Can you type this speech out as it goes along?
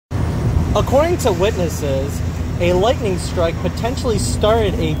According to witnesses, a lightning strike potentially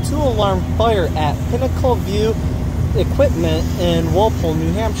started a 2-alarm fire at Pinnacleview Equipment in Walpole,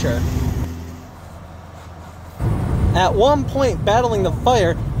 New Hampshire. At one point battling the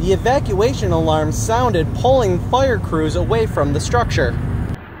fire, the evacuation alarm sounded, pulling fire crews away from the structure.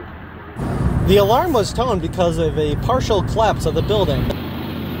 The alarm was toned because of a partial collapse of the building.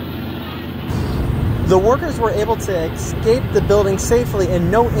 The workers were able to escape the building safely and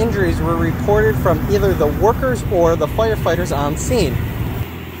no injuries were reported from either the workers or the firefighters on scene.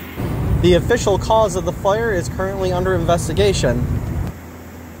 The official cause of the fire is currently under investigation.